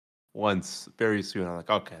least once very soon. I'm like,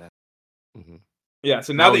 okay. Yeah,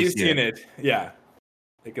 so now that you've seen it,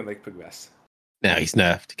 they can like progress. Now he's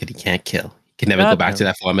nerfed because he can't kill. He can never go back to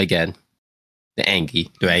that form again. They're angry.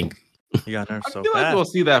 He got nerfed so feel fast. Like we'll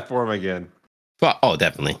see that form again. But,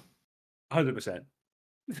 definitely. 100%.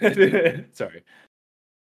 Sorry.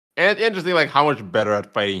 And interesting, like how much better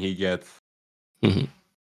at fighting he gets. Mm-hmm.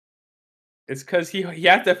 It's because he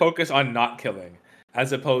has to focus on not killing,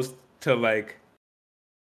 as opposed to like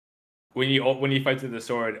when he fights with the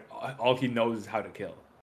sword, all he knows is how to kill.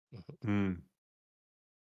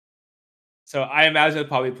 So I imagine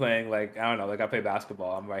probably playing like I don't know, like I play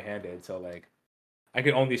basketball. I'm right-handed, so like I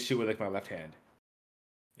can only shoot with like my left hand.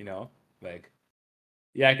 You know, like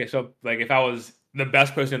okay. So like if I was the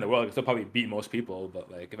best person in the world, I could still probably beat most people.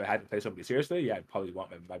 But like if I had to play somebody seriously, I'd probably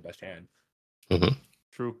want my best hand.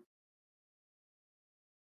 True.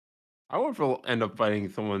 I wonder if he'll end up fighting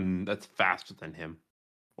someone that's faster than him,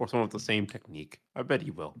 or someone with the same technique. I bet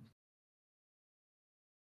he will.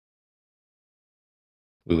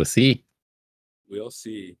 We will see. We'll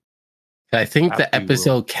see. I think the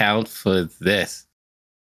episode count for this.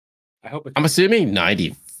 I hope. I'm assuming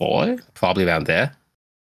 94, probably around there.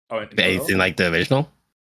 Anything like the original.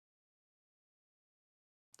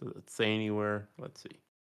 Does it say anywhere? Let's see.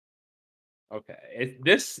 Okay,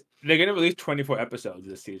 they're gonna release 24 episodes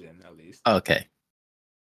this season at least. Okay,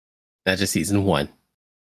 that's just season 1.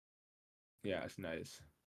 Yeah, it's nice.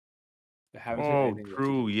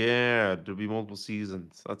 True. Yeah, there'll be multiple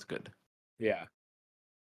seasons. That's good. Yeah.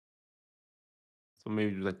 So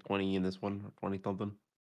maybe like 20 in this one, or 20 something.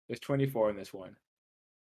 There's 24 in this one.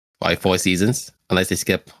 Why 4 seasons? Unless they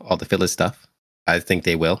skip all the filler stuff. I think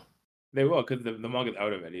they will. They will, because the manga's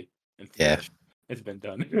out already. Yeah. It's been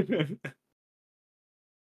done.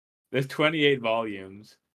 There's 28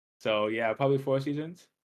 volumes. So yeah, probably 4 seasons.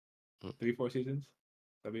 3-4 seasons.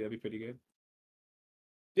 That'd be pretty good.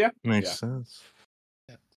 Yeah. Makes sense.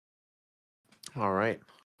 Yeah. All right.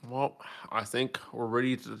 Well, I think we're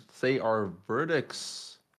ready to say our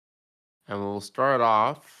verdicts. And we'll start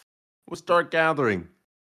off. We'll start gathering.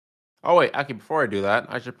 Oh, wait. Actually, before I do that,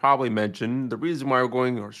 I should probably mention the reason why we're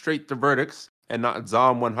going straight to verdicts and not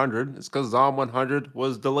Zom 100 is because Zom 100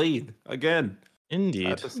 was delayed again. Indeed. I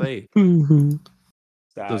have to say. It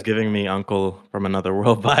was giving me Uncle from Another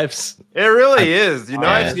World vibes. It really is. You know,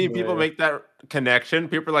 I've seen people make that connection.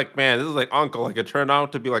 People are like, man, this is like Uncle. Like, it turned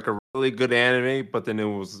out to be like a really good anime, but then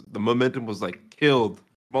the momentum was like killed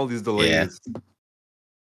from all these delays. Yeah.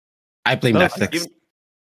 I blame Netflix.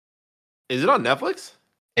 Is it on Netflix?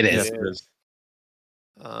 It is. Yes, it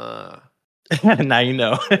is. Now you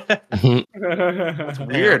know. It's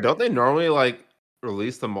weird. Don't they normally like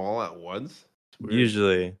release them all at once?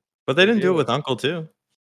 Usually. But they didn't do it with Uncle too.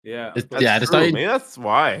 Yeah. Maybe that's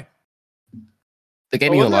why. They're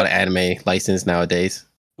getting a lot of anime license nowadays.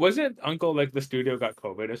 Wasn't Uncle like the studio got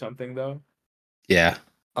COVID or something though? Yeah.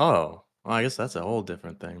 Oh, well, I guess that's a whole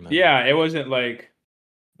different thing then. Yeah, it wasn't like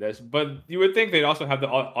this, but you would think they'd also have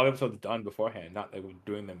all episodes done beforehand, not like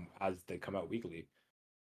doing them as they come out weekly.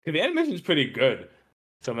 Because the animation is pretty good,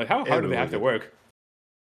 so I'm like, how hard do they have to work?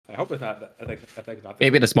 I hope it's not that's not.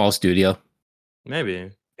 Maybe in a small studio. Maybe.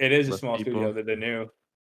 It is a Less small people. studio that they're new.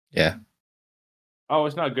 Yeah. Oh,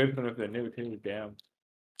 it's not good for them if they're new too. Damn.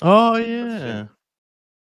 Oh That's yeah. shame.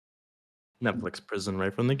 Netflix prison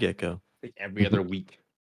right from the get go. Like every other week,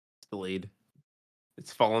 it's delayed.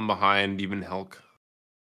 It's fallen behind even Hulk.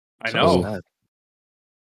 I So know. sad.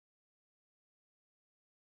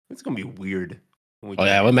 It's gonna be weird. When we Oh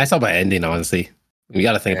yeah, get we messed up our ending. Honestly, we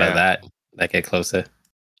got to think about Yeah. that. Get closer.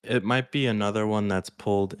 It might be another one that's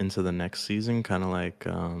pulled into the next season, kind of like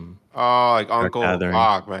Oh, like Uncle Gathering.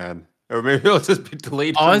 Fuck, man. Or maybe it'll just be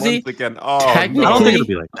delayed for Honestly, months again. Oh, technically- I don't think no. it'll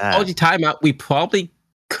be like that. Oh, time out. We probably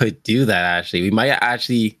could do that. Actually, we might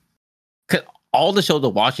actually. Cause all the shows are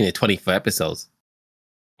watching are 24 episodes.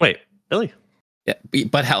 Wait, really? Yeah,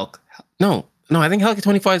 but Hulk. No. I think Hulk is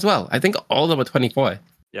 24 as well. I think all of them are 24.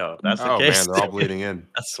 Yo, if that's the Oh case. man, they're all bleeding in.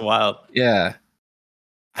 That's wild. Yeah.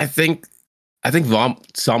 I think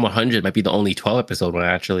Psalm 100 might be the only 12 episode one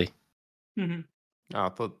actually. Oh, I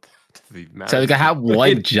thought the So we can have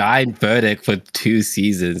one giant verdict for 2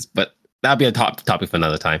 seasons, but that'll be a topic for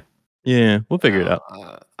another time. Yeah, we'll figure it out.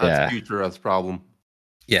 That's Yeah. future us problem.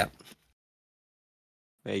 Yeah.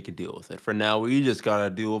 Yeah, you can deal with it. For now, we just gotta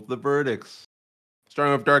deal with the verdicts.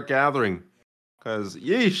 Starting with Dark Gathering, because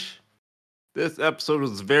yeesh, this episode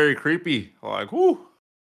was very creepy. Like, whoo,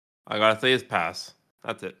 I gotta say it's pass.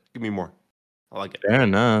 That's it. Give me more. I like it. Fair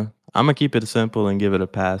enough. I'm gonna keep it simple and give it a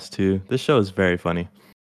pass too. This show is very funny.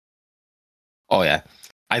 Oh yeah.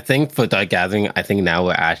 I think for Dark Gathering, I think now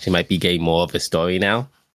we're actually might be getting more of a story now.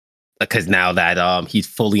 Because now that he's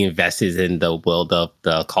fully invested in the world of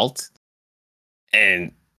the cult.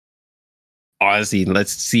 And honestly,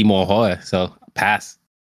 let's see more horror. So pass.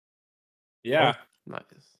 Yeah, Nice.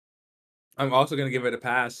 I'm also gonna give it a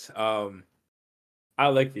pass. I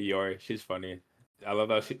like the Yori. She's funny. I love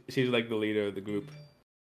how she's like the leader of the group.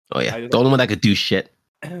 Oh yeah. I just- The only one that could do shit.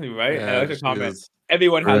 Right? Yeah, I like her she comment. is.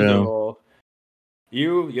 Everyone has their Real. role.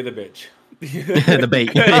 You're the bitch. The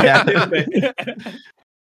bait. Yeah. You're the bait.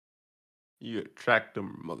 You attract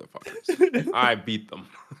them, motherfuckers. I beat them.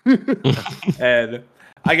 And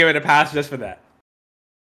I give it a pass just for that.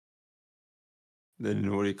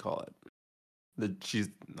 Then what do you call it? She's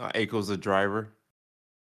Aiko's the driver.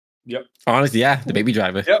 Yep. Honestly, yeah. The baby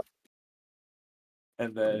driver. Yep.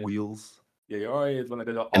 And then Wheels. Yori is one that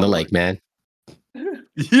does all And the work. lake, man.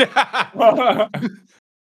 Yeah.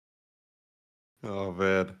 Oh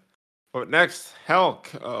man. But next, Hulk,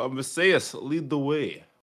 Messias, lead the way.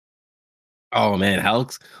 Oh man,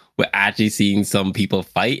 Hulk's. We're actually seeing some people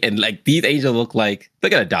fight, and like these angels look like they're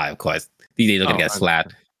gonna die, of course. These angels are gonna get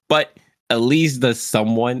slapped, but at least there's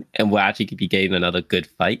someone, and we're actually gonna be getting another good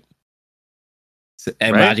fight. So,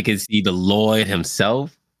 and we Right. actually can see the Lord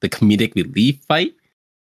himself, the comedic relief fight.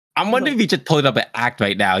 I'm wondering if he just pulled up an act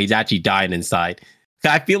right now. He's actually dying inside.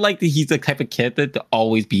 I feel like he's the type of character to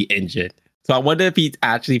always be injured. So I wonder if he's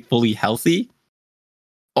actually fully healthy,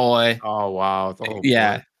 or Oh wow. It's a whole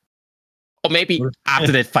yeah. point. Or maybe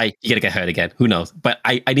after that fight, you're gonna get hurt again. Who knows? But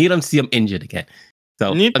I need him to see him injured again.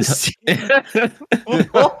 So Need to until- see-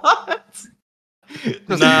 What? Nah, Just to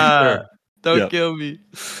be fair. don't Yep. kill me.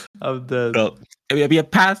 I'm dead. so it'll be a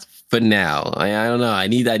pass for now. I don't know. I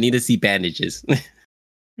need to see bandages.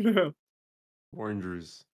 More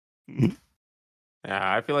injuries.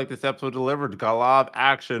 Yeah, I feel like this episode delivered. Got a lot of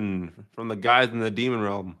action from the guys in the demon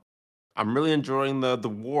realm. I'm really enjoying the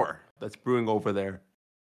war that's brewing over there.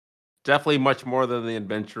 Definitely much more than the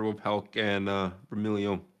adventure with Hulk and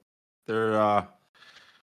Vermilion.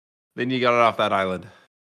 They need to get it off that island.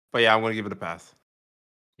 But yeah, I'm gonna give it a pass.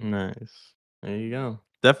 Nice. There you go.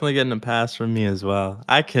 Definitely getting a pass from me as well.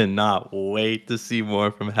 I cannot wait to see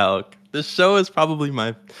more from Hulk. This show is probably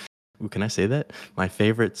my. Ooh, can I say that? My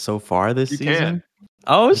favorite so far this You season. can.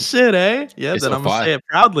 Oh shit, eh? Yeah, It's then so I'm gonna far. say it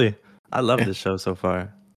proudly. I love this show so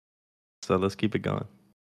far. So let's keep it going.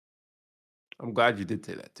 I'm glad you did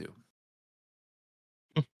say that too.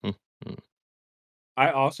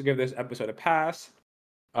 I also give this episode a pass.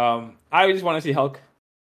 I just want to see Hulk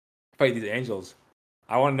fight these angels.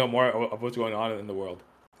 I want to know more of what's going on in the world.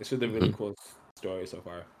 This is a really cool story so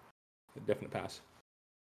far. A definite pass.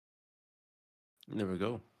 There we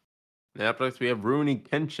go. And up next we have Rurouni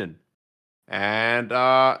Kenshin. And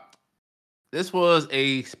this was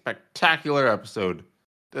a spectacular episode.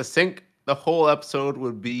 To think the whole episode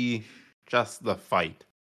would be just the fight.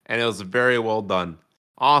 And it was very well done.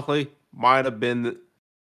 honestly might have been,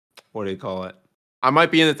 what do you call it? I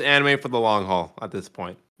might be in this anime for the long haul at this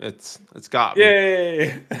point. It's got me.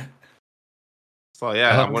 Yay! So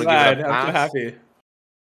yeah, Oh, I'm I'm gonna give it glad. a I'm so pass. happy.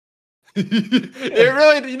 It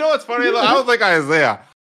really, you know what's funny? I was like Isaiah.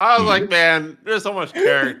 I was like, man, there's so much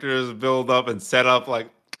characters build up and set up. Like,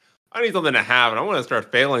 I need something to have, and I'm gonna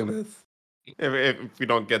start failing this if we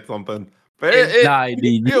don't get something. But it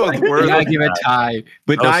 90. feels You worth gotta it. give it time.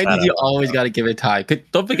 With I was sad 90s, you about always gotta give it time.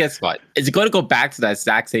 Don't forget, Scott. It's going to go back to that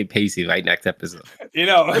exact same pacing right next episode. You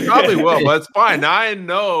know, It probably will, but it's fine. Now I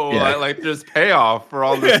know, Yeah. like there's payoff for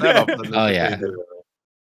all the setup. Oh, yeah.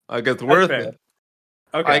 Like it's That's worth fair. it.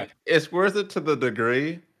 Okay. Like it's worth it to the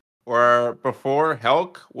degree where before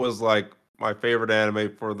Helk was like my favorite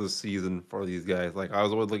anime for the season for these guys. Like I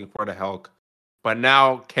was always looking forward to Helk, but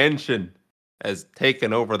now Kenshin has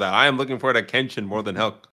taken over that. I am looking forward to Kenshin more than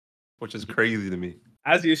Helk, which is crazy to me.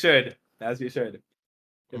 As you should. As you should.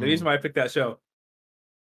 The reason why I picked that show.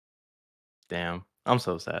 Damn, I'm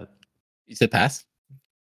so sad. You said pass?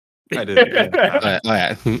 I did. Oh,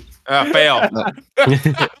 yeah. Fail.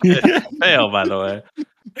 Fail, by the way.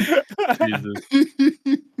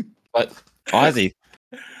 Jesus. But honestly,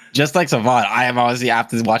 just like Savant, I am honestly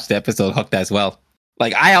after watching the episode hooked as well.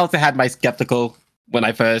 Like I also had my skeptical when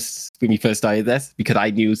we first started this because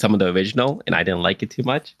I knew some of the original and I didn't like it too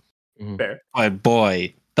much. Fair. But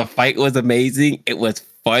boy, the fight was amazing. It was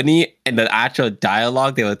funny, and the actual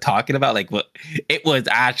dialogue they were talking about, like what it was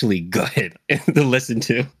actually good to listen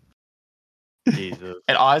to. Jesus.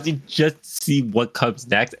 And honestly, just see what comes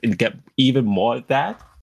next and get even more of that,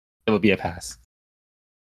 it would be a pass.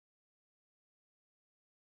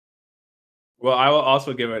 Well, I will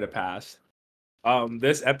also give it a pass.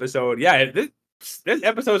 This episode, yeah, this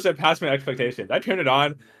episode surpassed my expectations. I turned it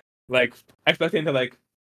on, like expecting to like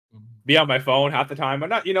be on my phone half the time, or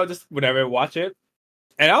not, just whatever, watch it.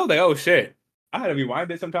 And I was like, oh shit, I had to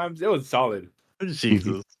rewind it sometimes. It was solid.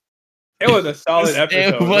 Jesus. It was a solid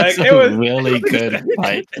episode. It was Like a it was really good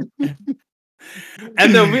fight.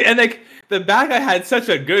 and the bad guy had such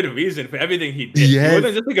a good reason for everything he did. Yes. He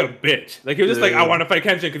wasn't just like a bitch. Like he was just like, I want to fight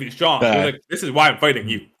Kenshin because he's strong. He was like, this is why I'm fighting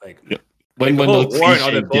you. Like When the no whole war and all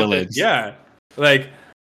cliche that bullshit. villains. Yeah. Like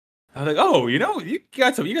I was like, oh, you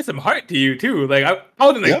got some heart to you too. Like I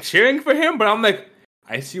wasn't like cheering for him, but I'm like,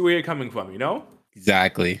 I see where you're coming from,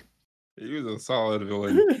 Exactly. He was a solid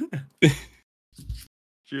villain.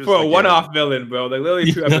 For a one-off villain, bro. Like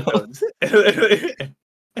literally 2 episodes.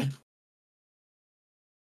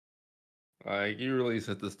 Like you really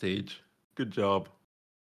set the stage. Good job.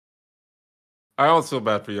 I don't feel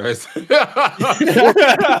bad for you guys.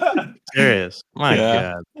 Serious. My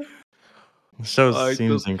Yeah. God. The show Like,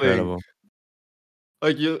 seems just incredible.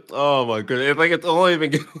 Like you, oh my goodness! It's like it's only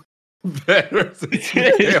been getting better since you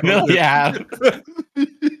It really has.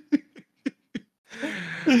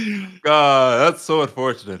 God, that's so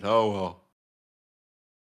unfortunate. Oh well.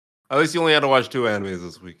 At least you only had to watch 2 animes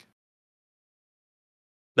this week.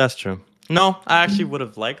 That's true. No, I actually would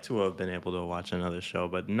have liked to have been able to watch another show,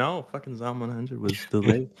 but no, fucking Zom 100 was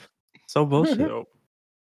delayed. So bullshit. Nope.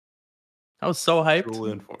 I was so hyped.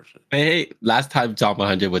 Truly unfortunate. Hey, last time John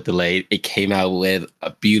 100 was delayed, it came out with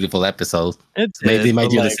a beautiful episode. It's Maybe they might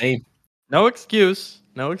do the same. No excuse.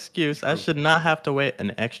 No excuse. I should not have to wait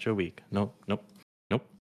an extra week. Nope.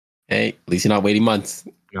 Hey, at least you're not waiting months.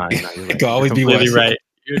 No, you're right. It could always be completely worse. right.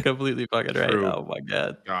 You're completely fucking right. True. Oh my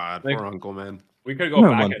God. God, Like- poor uncle, man. We could go No,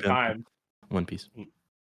 back One in Piece. time One Piece.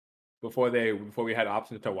 before we had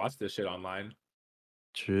options to watch this shit online.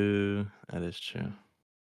 True. That is true.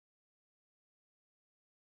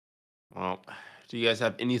 Well, do you guys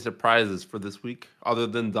have any surprises for this week other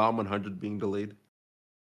than Dom 100 being delayed?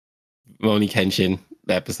 Roni Kenshin,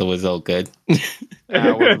 the episode was so good.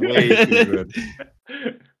 That was way too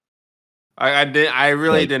good. I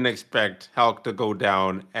really didn't expect Hulk to go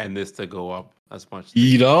down and this to go up as much.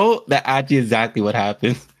 You know, that's actually exactly what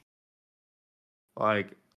happened.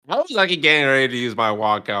 Like I was like getting ready to use my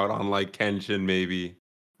walkout on like Kenshin maybe,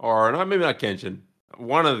 or not, maybe not Kenshin.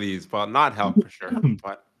 One of these, but not Hulk for sure.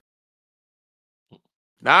 But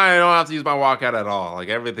now I don't have to use my walkout at all. Like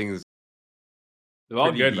everything's They're all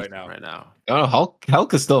pretty good decent right now. I don't know, Hulk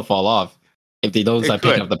could still fall off if they don't It start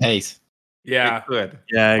picking could. up the pace. Yeah. It could.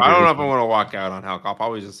 Yeah, I don't know if I want to walk out on Hulk. I'll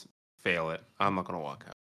probably just fail it. I'm not gonna walk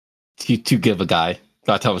out. Too good of a guy.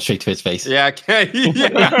 Gotta tell him straight to his face. Yeah, can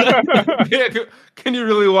you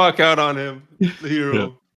really walk out on him, the hero? Yeah.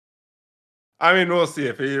 I mean, we'll see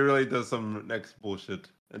if he really does some next bullshit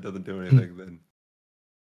and doesn't do anything. Then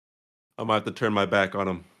I might have to turn my back on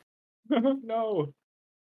him. No.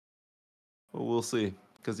 But we'll see,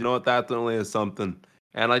 because you know what? That definitely is something.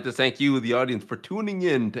 And I'd like to thank you, the audience, for tuning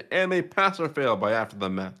in to Anime Pass or Fail by After the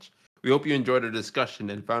Match. We hope you enjoyed our discussion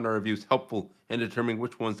and found our reviews helpful in determining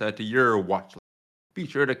which ones to add to your watch list. Be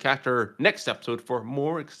sure to catch our next episode for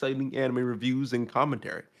more exciting anime reviews and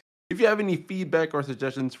commentary. If you have any feedback or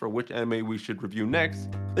suggestions for which anime we should review next,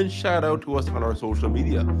 then shout out to us on our social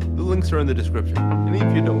media. The links are in the description. And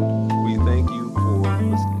if you don't, we thank you for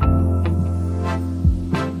listening.